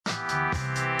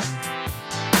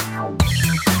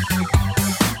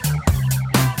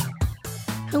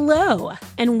Hello,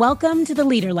 and welcome to the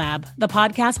LeaderLab, the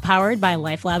podcast powered by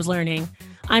LifeLabs Learning.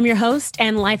 I'm your host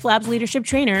and LifeLabs leadership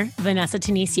trainer, Vanessa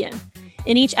Tunisian.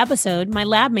 In each episode, my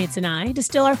lab mates and I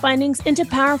distill our findings into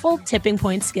powerful tipping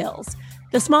point skills,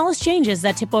 the smallest changes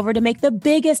that tip over to make the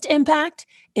biggest impact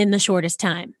in the shortest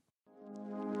time.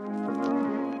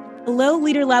 Hello,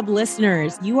 LeaderLab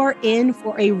listeners. You are in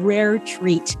for a rare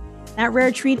treat. That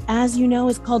rare treat, as you know,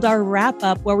 is called our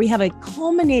wrap-up, where we have a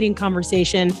culminating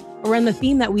conversation around the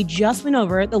theme that we just went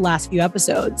over the last few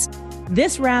episodes.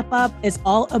 This wrap-up is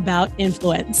all about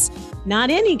influence. Not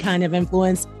any kind of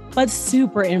influence, but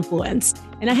super influence.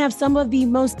 And I have some of the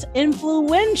most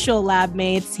influential lab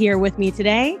mates here with me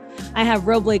today. I have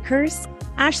Roble Kurse,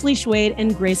 Ashley Schwade,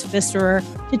 and Grace Pfisterer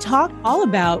to talk all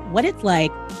about what it's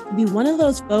like to be one of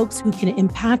those folks who can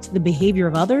impact the behavior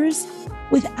of others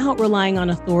without relying on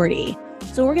authority.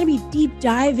 So we're going to be deep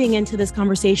diving into this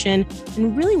conversation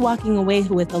and really walking away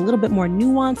with a little bit more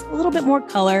nuance, a little bit more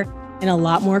color, and a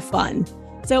lot more fun.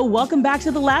 So welcome back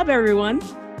to the lab, everyone.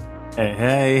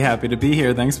 Hey, happy to be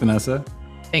here. Thanks, Vanessa.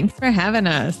 Thanks for having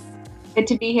us. Good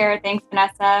to be here. Thanks,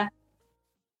 Vanessa.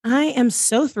 I am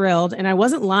so thrilled, and I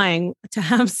wasn't lying, to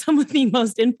have some of the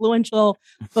most influential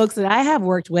folks that I have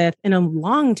worked with in a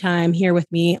long time here with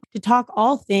me to talk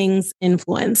all things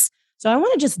influence. So I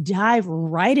want to just dive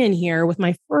right in here with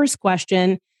my first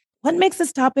question. What makes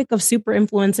this topic of super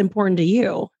influence important to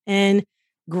you? And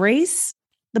Grace,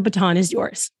 the baton is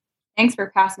yours. Thanks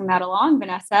for passing that along,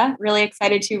 Vanessa. Really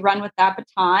excited to run with that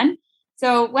baton.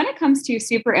 So when it comes to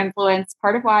super influence,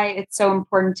 part of why it's so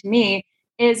important to me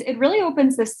is it really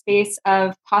opens this space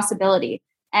of possibility.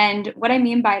 And what I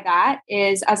mean by that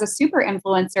is, as a super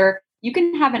influencer, you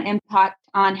can have an impact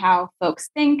on how folks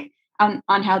think, on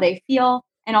how they feel,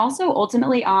 and also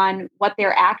ultimately on what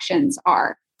their actions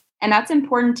are. And that's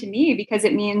important to me because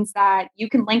it means that you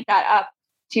can link that up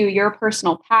to your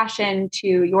personal passion, to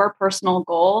your personal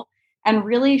goal, and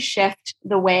really shift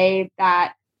the way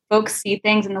that folks see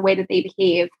things and the way that they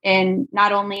behave in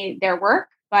not only their work,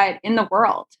 but in the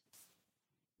world.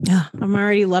 Yeah, I'm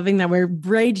already loving that we're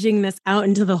bridging this out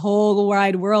into the whole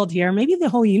wide world here, maybe the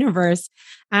whole universe.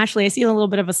 Ashley, I see a little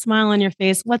bit of a smile on your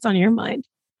face. What's on your mind?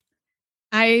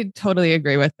 I totally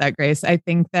agree with that, Grace. I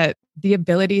think that the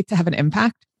ability to have an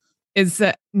impact is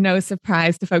no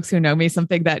surprise to folks who know me,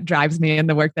 something that drives me in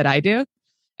the work that I do.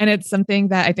 And it's something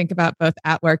that I think about both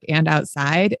at work and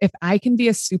outside. If I can be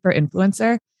a super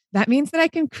influencer, that means that I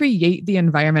can create the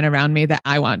environment around me that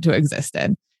I want to exist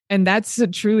in. And that's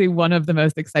truly one of the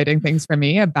most exciting things for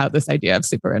me about this idea of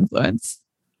super influence.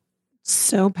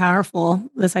 So powerful,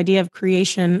 this idea of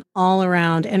creation all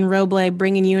around. And Roble,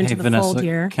 bringing you into the Vanessa, fold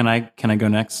here. Can I go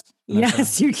next? Vanessa?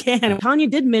 Yes, you can. Tanya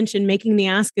did mention making the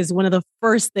ask is one of the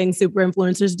first things super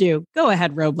influencers do. Go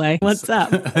ahead, Roble. What's up?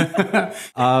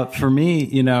 For me,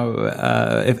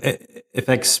 if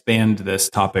I expand this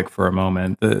topic for a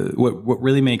moment, what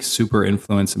really makes super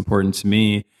influence important to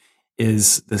me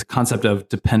is this concept of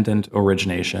dependent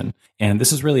origination. And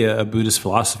this is really a Buddhist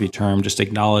philosophy term, just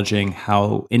acknowledging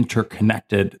how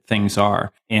interconnected things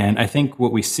are. And I think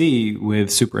what we see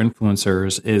with super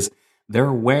influencers is they're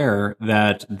aware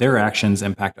that their actions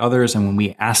impact others. And when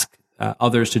we ask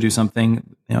others to do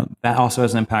something, that also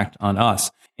has an impact on us.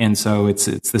 And so it's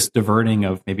this diverting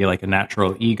of maybe like a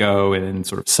natural ego and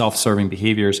sort of self-serving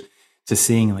behaviors to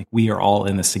seeing like we are all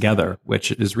in this together, which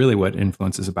is really what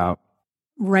influence is about.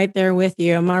 Right there with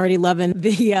you. I'm already loving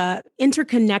the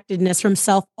interconnectedness from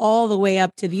self all the way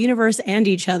up to the universe and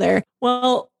each other.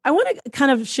 Well, I want to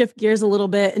kind of shift gears a little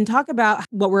bit and talk about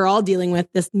what we're all dealing with,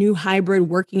 this new hybrid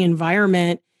working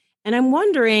environment. And I'm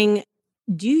wondering,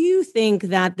 do you think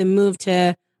that the move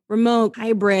to remote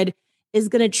hybrid is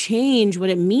going to change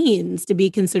what it means to be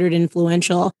considered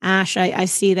influential? Ash, I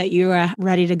see that you're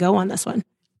ready to go on this one.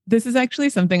 This is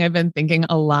actually something I've been thinking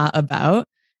a lot about,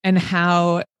 and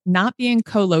how not being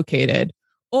co-located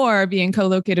or being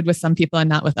co-located with some people and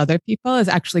not with other people is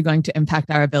actually going to impact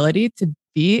our ability to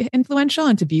be influential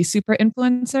and to be super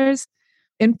influencers.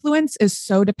 Influence is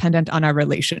so dependent on our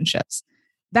relationships.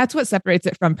 That's what separates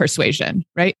it from persuasion,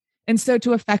 right? And so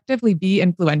to effectively be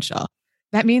influential,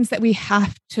 that means that we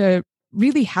have to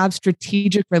really have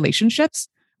strategic relationships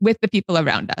with the people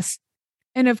around us.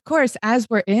 And of course, as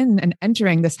we're in and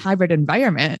entering this hybrid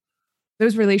environment,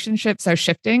 those relationships are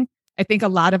shifting. I think a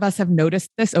lot of us have noticed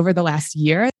this over the last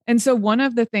year. And so one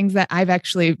of the things that I've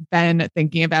actually been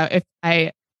thinking about, if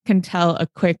I can tell a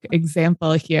quick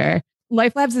example here,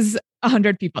 LifeLabs is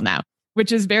 100 people now,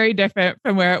 which is very different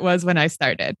from where it was when I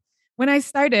started. When I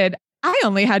started, I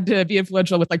only had to be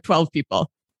influential with like 12 people,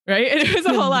 right? And it was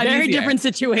a whole lot Very easier. different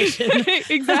situation.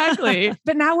 Exactly.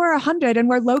 But now we're 100 and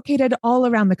we're located all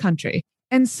around the country.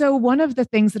 And so one of the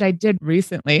things that I did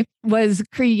recently was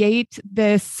create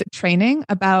this training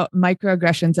about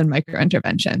microaggressions and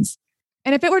microinterventions.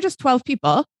 And if it were just 12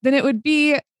 people, then it would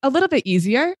be a little bit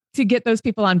easier to get those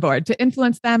people on board, to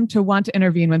influence them to want to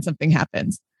intervene when something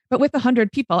happens. But with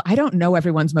 100 people, I don't know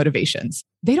everyone's motivations.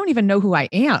 They don't even know who I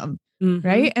am,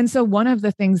 right? And so one of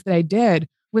the things that I did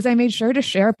was I made sure to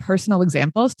share personal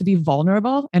examples, to be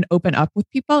vulnerable and open up with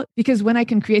people, because when I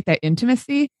can create that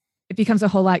intimacy, it becomes a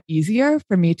whole lot easier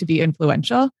for me to be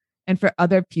influential and for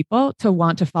other people to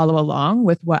want to follow along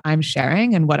with what I'm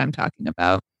sharing and what I'm talking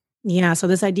about. Yeah. So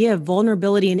this idea of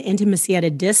vulnerability and intimacy at a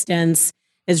distance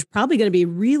is probably going to be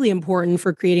really important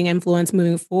for creating influence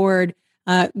moving forward.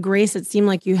 Grace, it seemed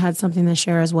like you had something to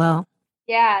share as well.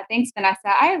 Yeah, thanks, Vanessa.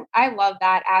 I love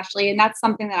that, Ashley. And that's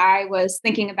something that I was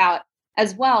thinking about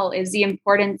as well, is the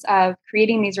importance of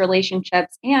creating these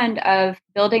relationships and of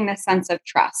building this sense of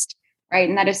trust, right?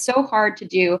 And that is so hard to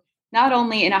do, not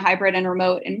only in a hybrid and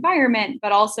remote environment,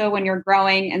 but also when you're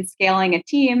growing and scaling a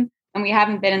team and we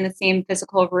haven't been in the same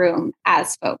physical room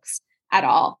as folks at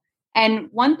all. And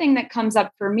one thing that comes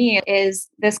up for me is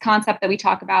this concept that we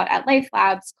talk about at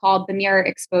LeaderLab called the mirror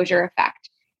exposure effect.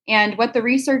 And what the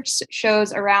research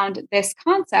shows around this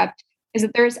concept is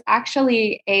that there's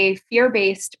actually a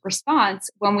fear-based response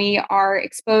when we are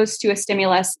exposed to a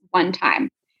stimulus one time.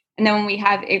 And then when we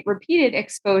have a repeated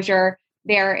exposure,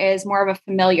 there is more of a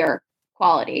familiar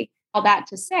quality. All that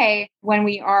to say, when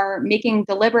we are making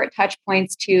deliberate touch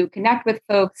points to connect with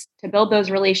folks, to build those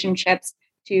relationships,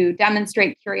 to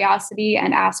demonstrate curiosity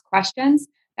and ask questions,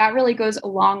 that really goes a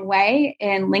long way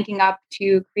in linking up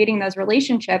to creating those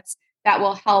relationships that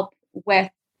will help with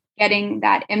getting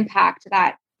that impact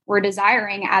that we're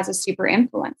desiring as a super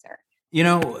influencer. You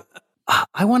know,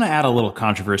 I want to add a little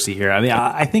controversy here. I mean,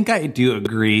 I think I do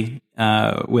agree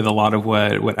with a lot of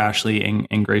what Ashley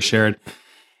and Grace shared.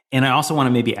 And I also want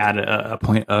to maybe add a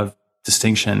point of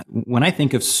distinction. When I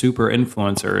think of super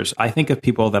influencers, I think of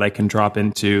people that I can drop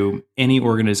into any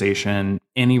organization,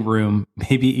 any room,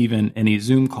 maybe even any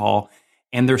Zoom call,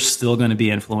 and they're still going to be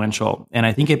influential. And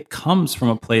I think it comes from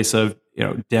a place of,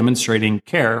 demonstrating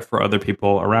care for other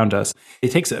people around us.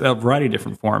 It takes a variety of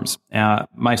different forms.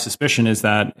 My suspicion is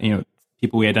that,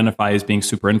 people we identify as being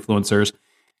super influencers,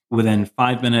 within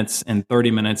 5 minutes and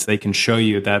 30 minutes, they can show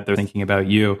you that they're thinking about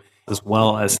you as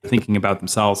well as thinking about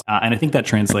themselves. And I think that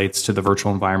translates to the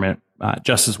virtual environment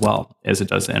just as well as it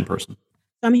does in person.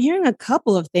 I'm hearing a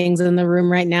couple of things in the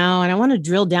room right now, and I want to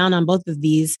drill down on both of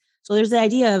these. So there's the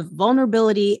idea of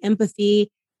vulnerability,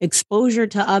 empathy, exposure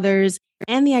to others,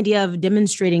 and the idea of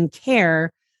demonstrating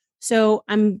care. So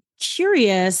I'm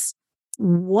curious,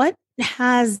 what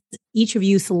has each of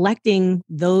you selecting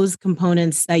those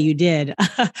components that you did?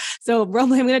 So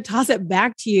Roble, I'm going to toss it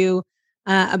back to you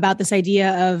about this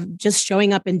idea of just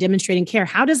showing up and demonstrating care.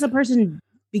 How does a person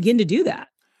begin to do that?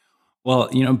 Well,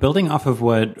 building off of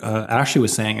what Ashley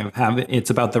was saying, it's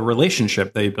about the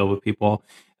relationship that you build with people.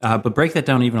 But break that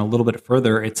down even a little bit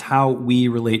further. It's how we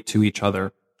relate to each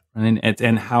other,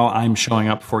 and how I'm showing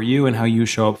up for you and how you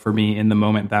show up for me in the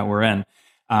moment that we're in.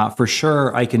 For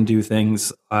sure, I can do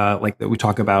things like that we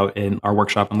talk about in our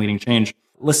workshop on leading change,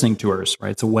 listening tours,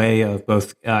 right? It's a way of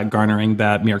both garnering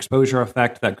that mirror exposure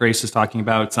effect that Grace is talking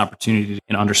about. It's an opportunity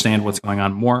to understand what's going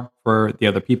on more for the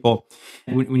other people.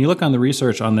 When you look on the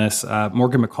research on this,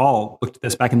 Morgan McCall looked at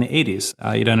this back in the 80s.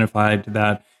 He identified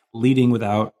that leading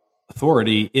without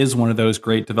authority is one of those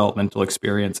great developmental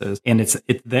experiences. And it's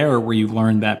there where you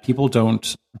learn that people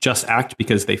don't just act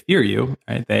because they fear you,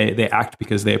 right? They act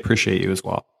because they appreciate you as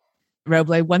well.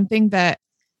 Roble, one thing that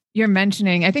you're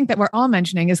mentioning, I think that we're all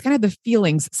mentioning, is kind of the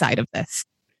feelings side of this,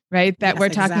 right? That we're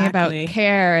talking about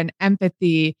care and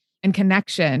empathy and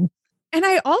connection. And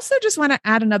I also just want to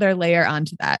add another layer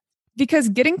onto that, because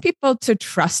getting people to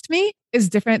trust me is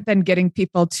different than getting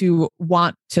people to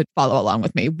want to follow along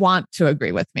with me, want to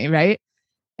agree with me, right?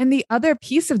 And the other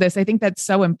piece of this, I think that's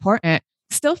so important,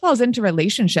 still falls into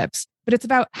relationships, but it's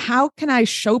about how can I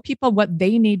show people what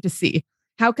they need to see?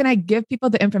 How can I give people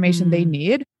the information they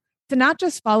need to not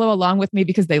just follow along with me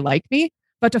because they like me,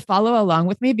 but to follow along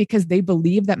with me because they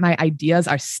believe that my ideas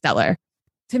are stellar?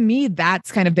 To me,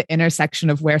 that's kind of the intersection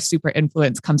of where super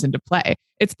influence comes into play.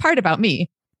 It's part about me,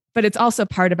 but it's also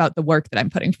part about the work that I'm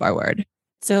putting forward.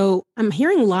 So I'm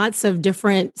hearing lots of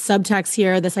different subtexts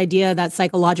here. This idea that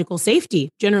psychological safety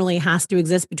generally has to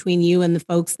exist between you and the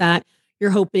folks that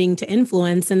you're hoping to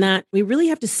influence, and that we really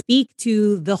have to speak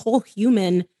to the whole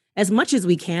human as much as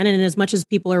we can, and as much as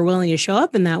people are willing to show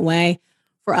up in that way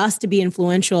for us to be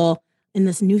influential in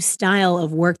this new style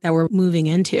of work that we're moving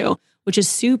into, which is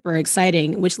super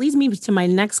exciting, which leads me to my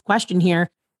next question here.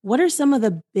 What are some of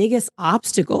the biggest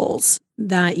obstacles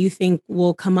that you think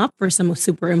will come up for some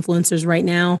super influencers right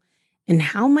now? And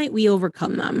how might we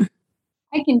overcome them?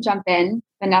 I can jump in,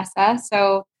 Vanessa.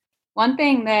 So one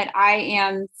thing that I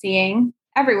am seeing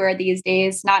everywhere these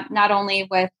days, not only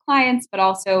with clients, but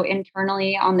also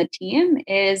internally on the team,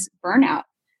 is burnout,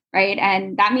 right?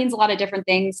 And that means a lot of different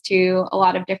things to a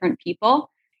lot of different people.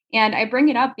 And I bring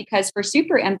it up because for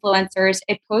super influencers,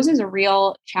 it poses a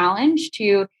real challenge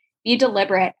to be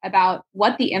deliberate about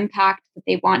what the impact that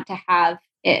they want to have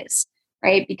is,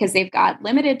 right? Because they've got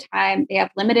limited time, they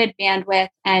have limited bandwidth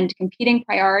and competing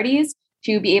priorities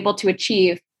to be able to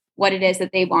achieve what it is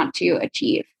that they want to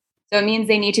achieve. So it means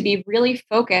they need to be really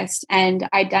focused and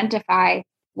identify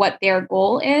what their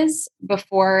goal is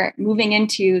before moving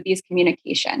into these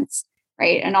communications,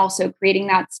 right? And also creating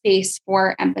that space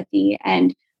for empathy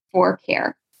and for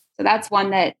care. So that's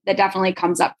one that definitely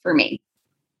comes up for me.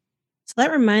 So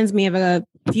that reminds me of a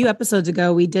few episodes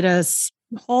ago, we did a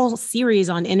whole series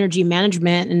on energy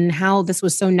management and how this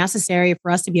was so necessary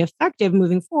for us to be effective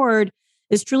moving forward,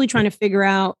 is truly trying to figure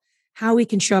out how we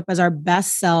can show up as our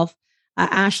best self.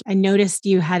 Ash, I noticed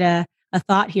you had a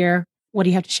thought here. What do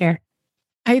you have to share?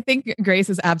 I think Grace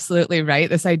is absolutely right.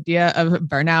 This idea of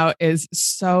burnout is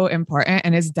so important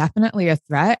and is definitely a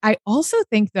threat. I also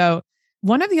think, though,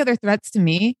 one of the other threats to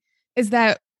me is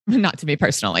that, not to me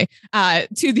personally,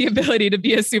 to the ability to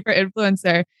be a super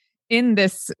influencer in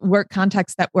this work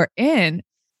context that we're in,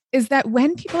 is that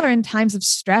when people are in times of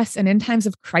stress and in times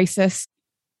of crisis,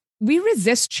 we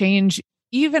resist change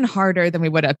even harder than we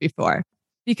would have before,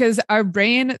 because our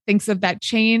brain thinks of that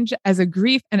change as a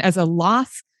grief and as a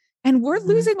loss, and we're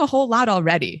losing a whole lot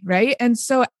already, right? And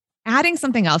so adding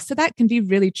something else to that can be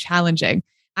really challenging.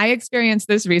 I experienced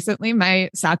this recently. My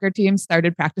soccer team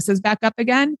started practices back up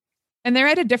again, and they're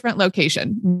at a different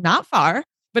location, not far,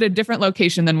 but a different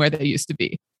location than where they used to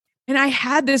be. And I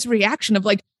had this reaction of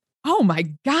like, oh my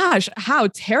gosh, how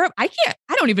terrible. I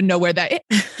don't even know where that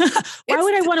is. Why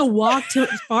would I want to walk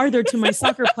farther to my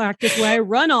soccer practice where I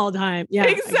run all the time? Yeah,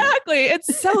 exactly.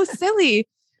 It's so silly.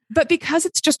 But because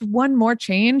it's just one more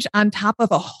change on top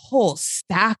of a whole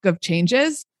stack of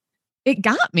changes, it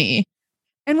got me.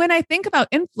 And when I think about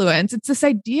influence, it's this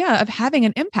idea of having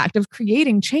an impact, of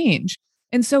creating change.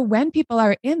 And so when people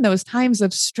are in those times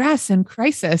of stress and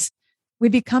crisis, we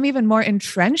become even more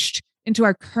entrenched into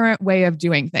our current way of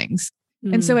doing things.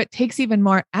 And so it takes even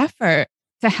more effort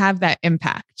to have that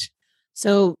impact.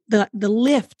 So the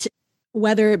lift,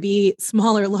 whether it be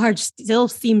small or large, still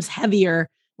seems heavier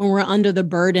when we're under the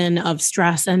burden of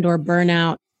stress and or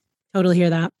burnout. Totally hear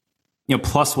that.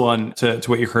 Plus one to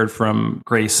what you heard from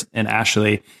Grace and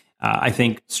Ashley. I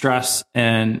think stress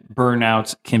and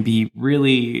burnout can be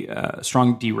really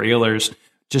strong derailers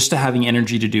just to having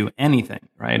energy to do anything,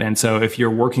 right? And so if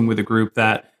you're working with a group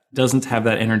that doesn't have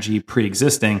that energy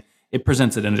pre-existing, it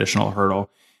presents an additional hurdle.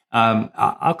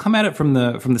 I'll come at it from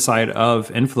the side of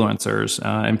influencers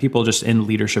and people just in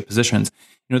leadership positions.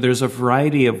 There's a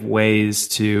variety of ways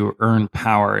to earn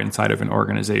power inside of an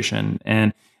organization,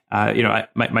 and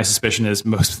my suspicion is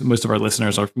most of our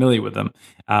listeners are familiar with them.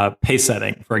 Pace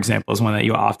setting, for example, is one that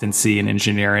you often see in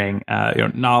engineering.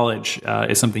 Knowledge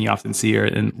is something you often see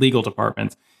in legal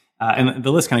departments, and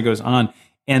the list kind of goes on.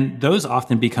 And those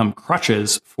often become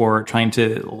crutches for trying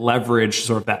to leverage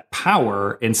sort of that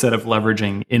power instead of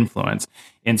leveraging influence.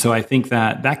 And so I think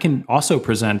that can also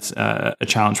present a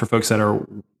challenge for folks that are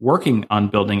working on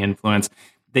building influence.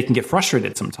 They can get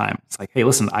frustrated sometimes. It's like, hey,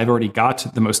 listen, I've already got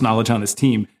the most knowledge on this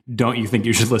team. Don't you think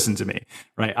you should listen to me?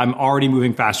 Right? I'm already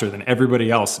moving faster than everybody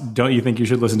else. Don't you think you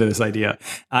should listen to this idea?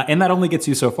 And that only gets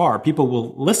you so far. People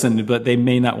will listen, but they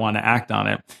may not want to act on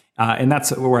it. And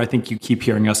that's where I think you keep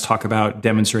hearing us talk about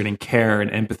demonstrating care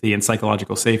and empathy and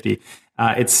psychological safety.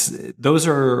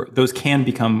 Those can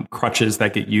become crutches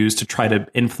that get used to try to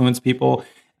influence people.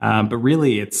 But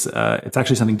really, it's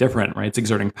actually something different, right? It's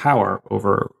exerting power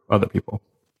over other people.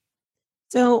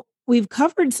 So we've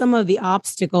covered some of the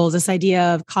obstacles, this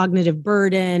idea of cognitive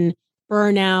burden,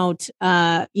 burnout,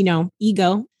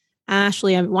 ego.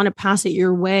 Ashley, I want to pass it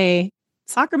your way.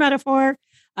 Soccer metaphor.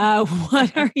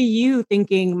 What are you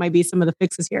thinking might be some of the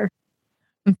fixes here?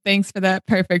 Thanks for that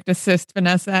perfect assist,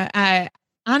 Vanessa.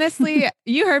 Honestly,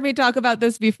 you heard me talk about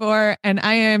this before, and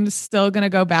I am still going to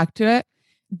go back to it.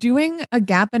 Doing a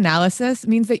gap analysis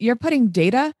means that you're putting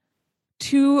data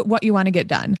to what you want to get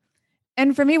done.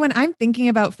 And for me, when I'm thinking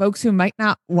about folks who might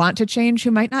not want to change,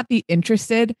 who might not be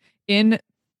interested in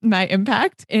my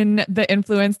impact, in the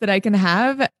influence that I can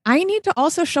have, I need to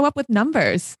also show up with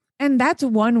numbers. And that's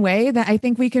one way that I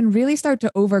think we can really start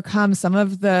to overcome some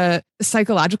of the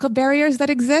psychological barriers that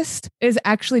exist, is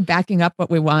actually backing up what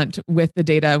we want with the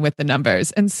data, with the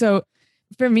numbers. And so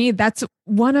for me, that's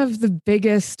one of the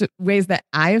biggest ways that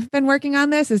I've been working on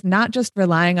this is not just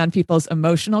relying on people's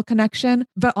emotional connection,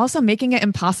 but also making it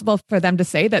impossible for them to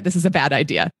say that this is a bad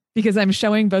idea because I'm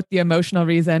showing both the emotional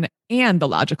reason and the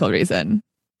logical reason.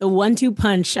 The 1-2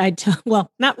 punch, well,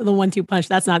 not the 1-2 punch.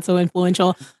 That's not so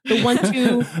influential. The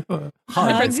 1-2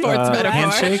 different sports metaphor.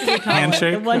 Handshake.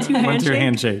 The 1-2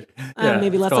 handshake.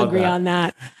 Maybe let's agree on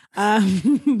that.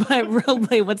 But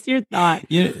really, what's your thought?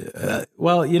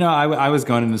 I was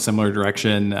going in a similar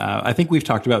direction. I think we've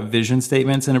talked about vision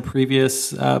statements in a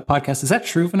previous podcast. Is that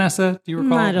true, Vanessa? Do you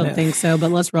recall? I don't think so,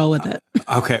 but let's roll with it.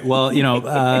 Okay. Well,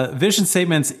 vision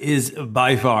statements is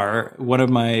by far one of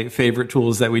my favorite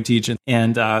tools that we teach.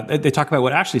 And they talk about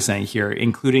what Ashley's saying here,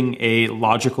 including a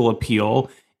logical appeal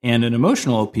and an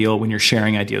emotional appeal when you're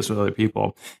sharing ideas with other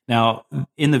people. Now,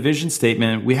 in the vision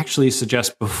statement, we actually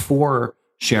suggest before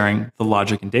sharing the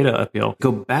logic and data appeal,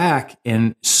 go back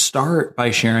and start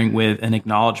by sharing with an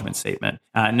acknowledgement statement.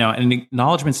 Now, an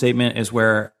acknowledgement statement is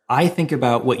where I think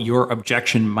about what your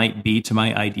objection might be to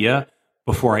my idea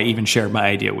before I even share my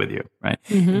idea with you, right?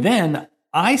 Mm-hmm. Then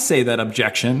I say that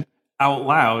objection out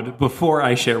loud before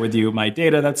I share with you my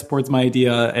data that supports my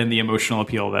idea and the emotional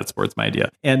appeal that supports my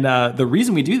idea. And the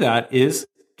reason we do that is,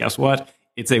 guess what?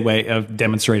 It's a way of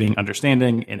demonstrating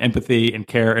understanding and empathy and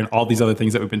care and all these other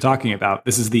things that we've been talking about.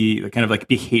 This is the kind of like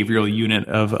behavioral unit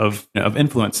of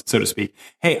influence, so to speak.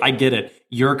 Hey, I get it.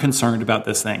 You're concerned about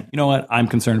this thing. You know what? I'm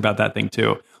concerned about that thing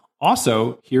too.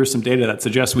 Also, here's some data that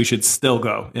suggests we should still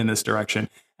go in this direction.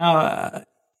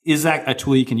 Is that a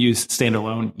tool you can use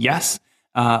standalone? Yes.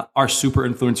 Are super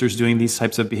influencers doing these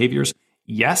types of behaviors?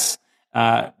 Yes.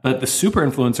 But the super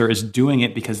influencer is doing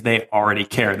it because they already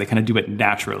care. They kind of do it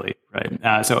naturally,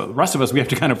 right? So the rest of us, we have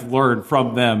to kind of learn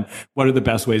from them what are the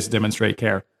best ways to demonstrate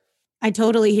care. I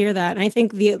totally hear that. And I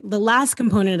think the last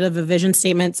component of a vision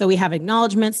statement, so we have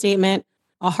acknowledgement statement,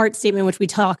 a heart statement, which we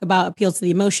talk about appeals to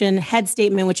the emotion, head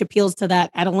statement, which appeals to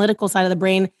that analytical side of the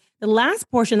brain. The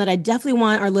last portion that I definitely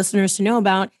want our listeners to know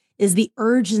about is the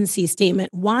urgency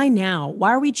statement. Why now? Why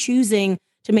are we choosing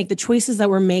to make the choices that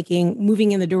we're making,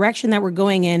 moving in the direction that we're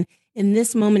going in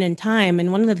this moment in time?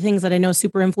 And one of the things that I know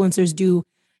super influencers do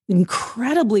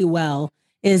incredibly well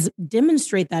is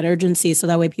demonstrate that urgency so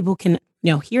that way people can,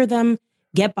 hear them,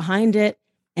 get behind it,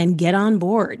 and get on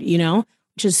board,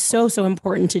 which is so, so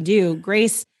important to do.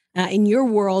 Grace, in your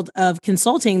world of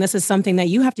consulting, this is something that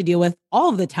you have to deal with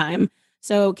all the time.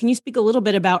 So can you speak a little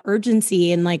bit about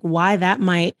urgency and why that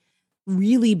might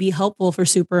really be helpful for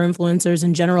super influencers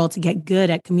in general to get good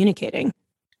at communicating?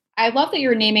 I love that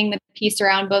you're naming the piece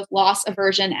around both loss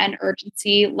aversion and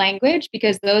urgency language,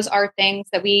 because those are things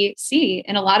that we see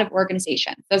in a lot of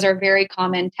organizations. Those are very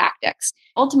common tactics.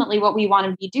 Ultimately, what we want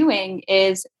to be doing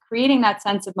is creating that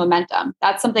sense of momentum.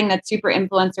 That's something that super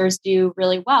influencers do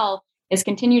really well, is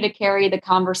continue to carry the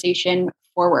conversation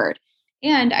forward.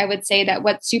 And I would say that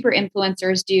what super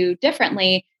influencers do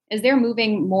differently is they're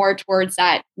moving more towards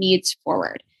that needs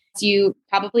forward. As you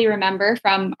probably remember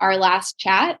from our last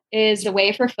chat, is a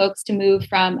way for folks to move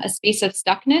from a space of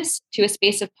stuckness to a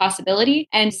space of possibility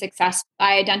and success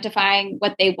by identifying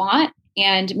what they want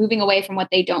and moving away from what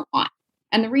they don't want.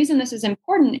 And the reason this is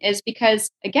important is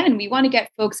because, again, we want to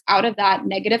get folks out of that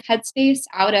negative headspace,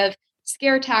 out of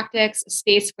scare tactics, a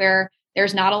space where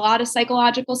there's not a lot of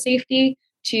psychological safety,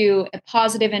 to a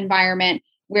positive environment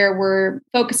where we're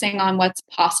focusing on what's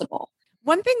possible.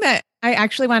 One thing that I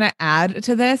actually want to add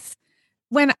to this,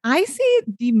 when I see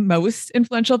the most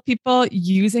influential people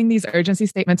using these urgency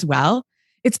statements well,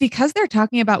 it's because they're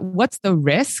talking about what's the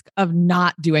risk of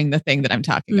not doing the thing that I'm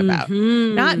talking about.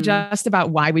 Not just about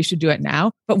why we should do it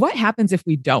now, but what happens if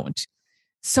we don't.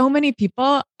 So many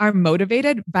people are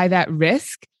motivated by that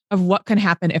risk of what can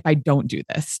happen if I don't do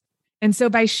this. And so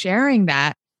by sharing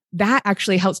that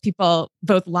actually helps people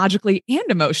both logically and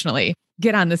emotionally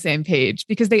get on the same page,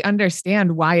 because they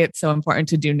understand why it's so important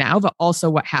to do now, but also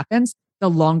what happens the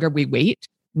longer we wait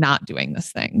not doing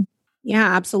this thing.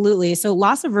 Yeah, absolutely. So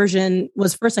loss aversion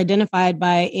was first identified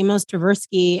by Amos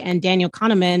Tversky and Daniel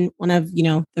Kahneman, one of,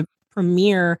 the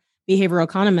premier behavioral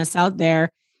economists out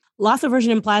there. Loss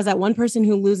aversion implies that one person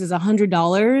who loses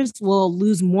 $100 will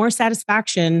lose more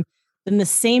satisfaction than the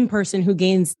same person who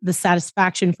gains the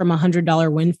satisfaction from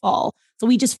 $100 windfall. So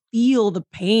we just feel the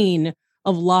pain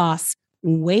of loss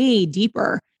way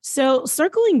deeper. So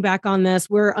circling back on this,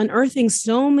 we're unearthing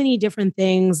so many different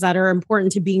things that are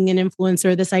important to being an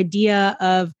influencer. This idea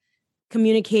of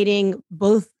communicating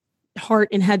both heart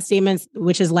and head statements,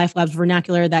 which is LeaderLab's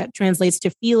vernacular that translates to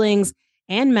feelings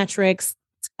and metrics,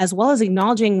 as well as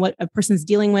acknowledging what a person's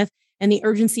dealing with and the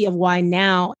urgency of why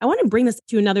now. I want to bring this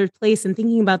to another place and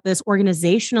thinking about this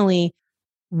organizationally.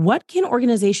 what can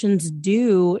organizations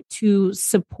do to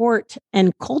support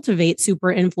and cultivate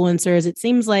super influencers? It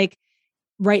seems like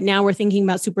right now we're thinking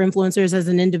about super influencers as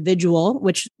an individual,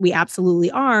 which we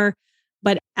absolutely are.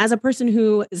 But as a person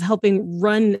who is helping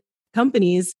run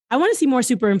companies, I want to see more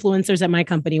super influencers at my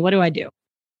company. What do I do?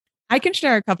 I can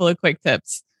share a couple of quick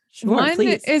tips. Sure, One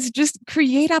please. is just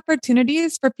create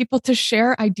opportunities for people to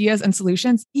share ideas and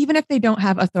solutions, even if they don't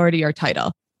have authority or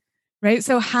title, right?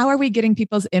 So how are we getting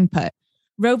people's input?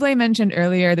 Roble mentioned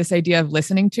earlier this idea of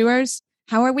listening tours.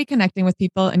 How are we connecting with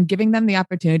people and giving them the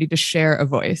opportunity to share a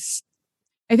voice?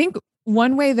 I think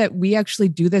one way that we actually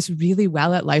do this really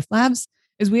well at LifeLabs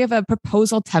is we have a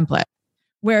proposal template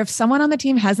where if someone on the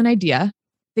team has an idea,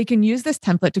 they can use this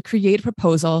template to create a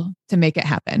proposal to make it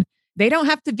happen. They don't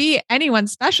have to be anyone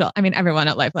special. I mean, everyone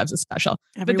at LifeLabs is special,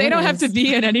 but they don't have to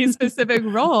be in any specific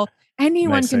role.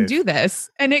 Anyone can do this.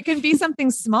 And it can be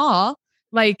something small,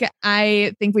 like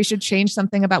I think we should change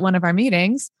something about one of our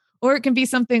meetings, or it can be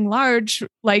something large,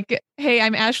 like, hey,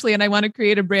 I'm Ashley and I want to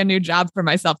create a brand new job for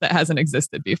myself that hasn't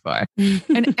existed before.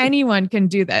 And anyone can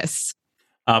do this.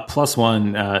 Plus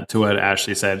one to what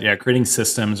Ashley said. Yeah, creating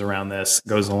systems around this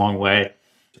goes a long way.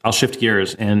 I'll shift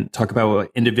gears and talk about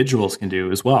what individuals can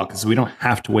do as well, because we don't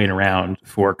have to wait around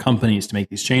for companies to make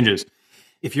these changes.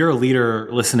 If you're a leader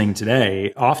listening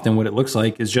today, often what it looks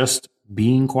like is just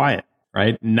being quiet,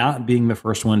 right? Not being the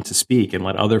first one to speak and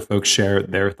let other folks share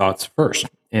their thoughts first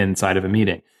inside of a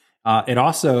meeting. It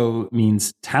also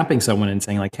means tapping someone and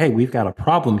saying like, hey, we've got a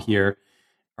problem here.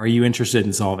 Are you interested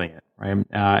in solving it? Right.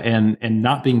 And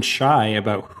not being shy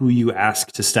about who you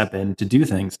ask to step in to do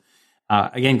things.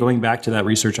 Again, going back to that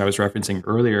research I was referencing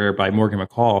earlier by Morgan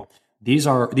McCall, these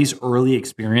early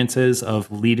experiences of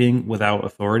leading without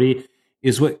authority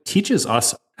is what teaches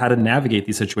us how to navigate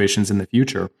these situations in the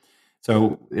future.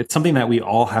 So it's something that we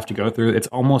all have to go through. It's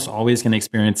almost always going to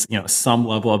experience, some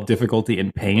level of difficulty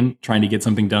and pain trying to get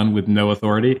something done with no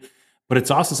authority. But it's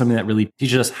also something that really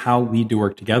teaches us how we do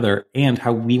work together and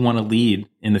how we want to lead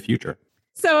in the future.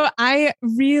 So I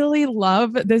really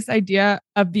love this idea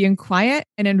of being quiet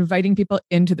and inviting people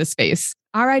into the space.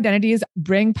 Our identities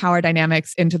bring power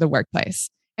dynamics into the workplace,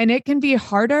 and it can be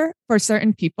harder for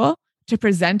certain people to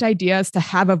present ideas, to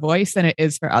have a voice than it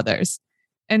is for others.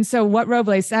 And so what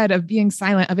Roble said of being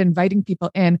silent, of inviting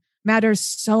people in, matters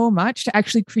so much to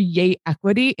actually create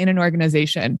equity in an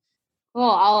organization. Cool.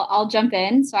 I'll jump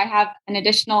in. So I have an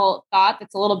additional thought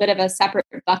that's a little bit of a separate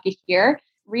bucket here.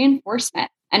 Reinforcement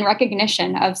and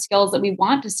recognition of skills that we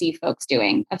want to see folks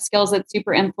doing, of skills that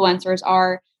super influencers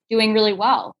are doing really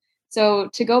well. So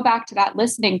to go back to that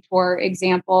listening tour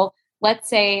example, let's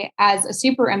say as a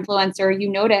super influencer, you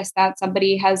notice that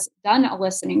somebody has done a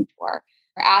listening tour,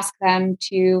 or ask them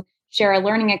to share a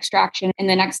learning extraction in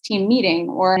the next team meeting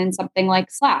or in something like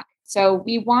Slack. So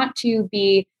we want to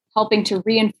be helping to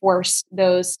reinforce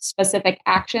those specific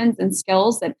actions and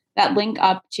skills that link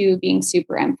up to being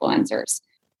super influencers.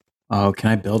 Oh, can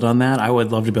I build on that? I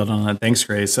would love to build on that. Thanks,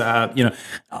 Grace.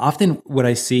 Often what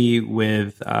I see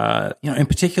with, in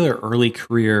particular, early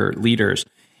career leaders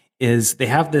is they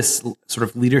have this sort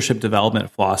of leadership development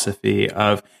philosophy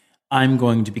of, I'm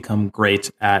going to become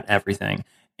great at everything.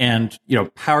 And,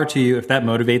 power to you. If that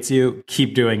motivates you,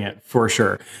 keep doing it for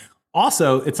sure.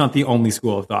 Also, it's not the only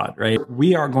school of thought, right?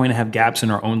 We are going to have gaps in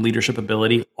our own leadership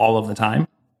ability all of the time.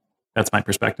 That's my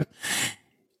perspective.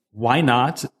 Why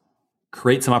not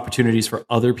create some opportunities for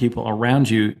other people around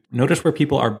you? Notice where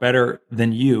people are better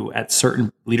than you at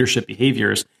certain leadership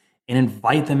behaviors and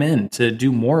invite them in to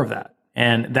do more of that.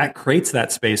 And that creates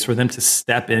that space for them to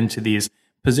step into these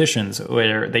positions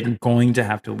where they're going to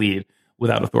have to lead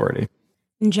without authority.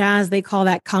 In jazz, they call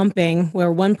that comping,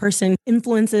 where one person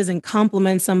influences and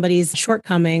complements somebody's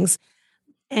shortcomings.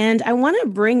 And I want to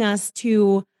bring us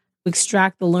to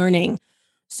extract the learning.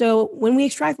 So when we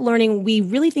extract learning, we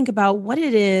really think about what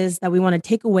it is that we want to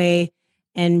take away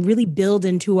and really build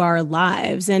into our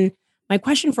lives. And my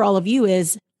question for all of you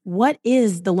is, what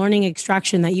is the learning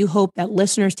extraction that you hope that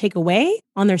listeners take away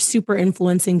on their super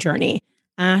influencing journey?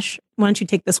 Ash, why don't you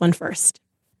take this one first?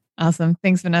 Awesome.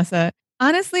 Thanks, Vanessa.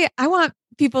 Honestly, I want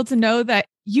people to know that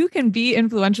you can be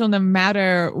influential no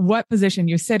matter what position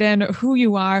you sit in, who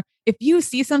you are. If you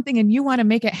see something and you want to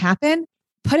make it happen,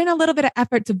 put in a little bit of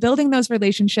effort to building those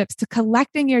relationships, to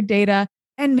collecting your data,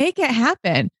 and make it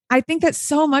happen. I think that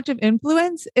so much of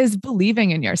influence is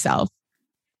believing in yourself.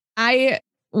 I'm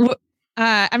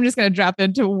just going to drop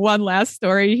into one last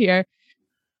story here.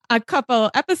 A couple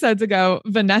episodes ago,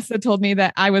 Vanessa told me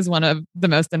that I was one of the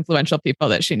most influential people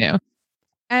that she knew.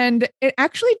 And it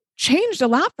actually changed a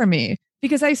lot for me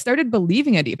because I started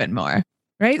believing it even more,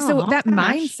 right? So that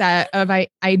mindset of I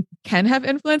can have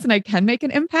influence and I can make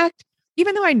an impact,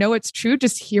 even though I know it's true,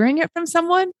 just hearing it from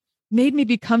someone made me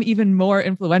become even more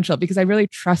influential because I really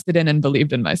trusted in and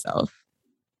believed in myself.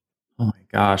 Oh my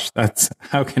gosh,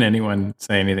 how can anyone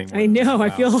say anything more? I know, wow. I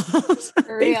feel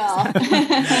For real.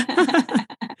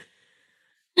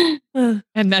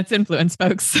 And that's influence,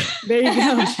 folks. There you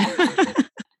go.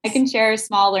 I can share a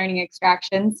small learning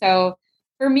extraction. So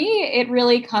for me, it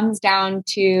really comes down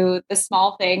to the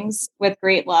small things with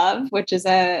great love, which is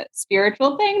a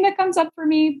spiritual thing that comes up for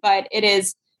me, but it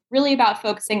is really about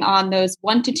focusing on those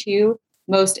 1 to 2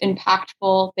 most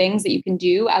impactful things that you can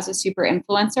do as a super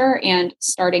influencer and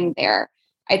starting there.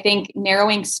 I think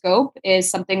narrowing scope is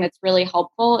something that's really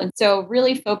helpful. And so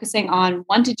really focusing on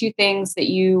 1 to 2 things that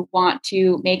you want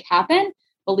to make happen,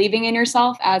 believing in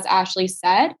yourself, as Ashley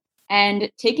said,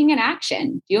 and taking an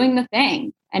action, doing the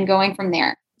thing and going from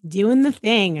there. Doing the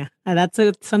thing. That's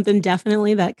something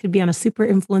definitely that could be on a super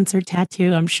influencer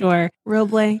tattoo, I'm sure.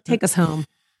 Roble, take us home.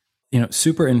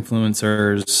 Super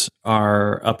influencers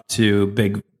are up to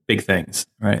big things,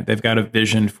 right? They've got a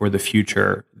vision for the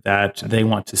future that they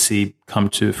want to see come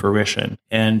to fruition.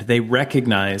 And they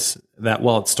recognize that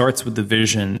while it starts with the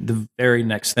vision, the very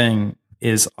next thing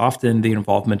is often the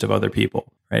involvement of other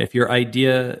people, right? If your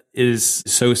idea is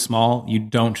so small, you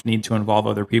don't need to involve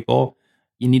other people.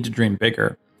 You need to dream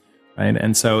bigger. Right?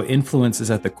 And so influence is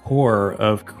at the core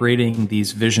of creating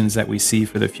these visions that we see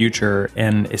for the future.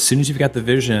 And as soon as you've got the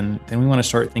vision, then we want to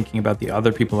start thinking about the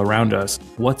other people around us.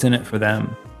 What's in it for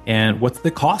them? And what's the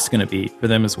cost going to be for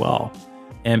them as well?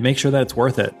 And make sure that it's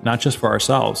worth it, not just for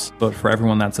ourselves, but for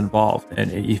everyone that's involved. And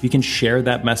if you can share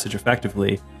that message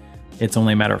effectively, it's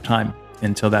only a matter of time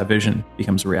until that vision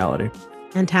becomes a reality.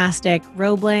 Fantastic.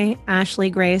 Roble, Ashley,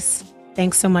 Grace,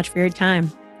 thanks so much for your time.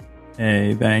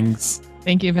 Hey, thanks.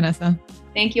 Thank you, Vanessa.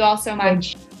 Thank you all so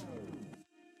much.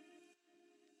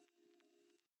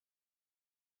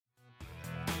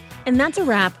 And that's a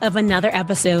wrap of another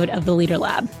episode of the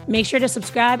LeaderLab. Make sure to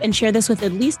subscribe and share this with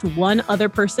at least one other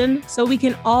person so we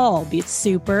can all be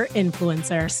super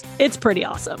influencers. It's pretty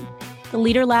awesome. The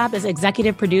LeaderLab is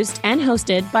executive produced and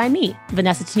hosted by me,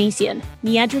 Vanessa Tanesian.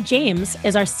 Neandra James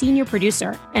is our senior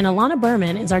producer, and Alana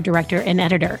Berman is our director and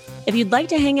editor. If you'd like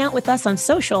to hang out with us on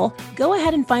social, go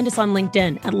ahead and find us on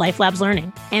LinkedIn at LifeLabs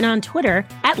Learning and on Twitter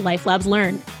at LifeLabs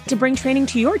Learn. To bring training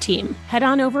to your team, head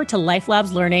on over to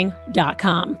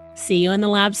lifelabslearning.com. See you in the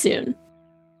lab soon.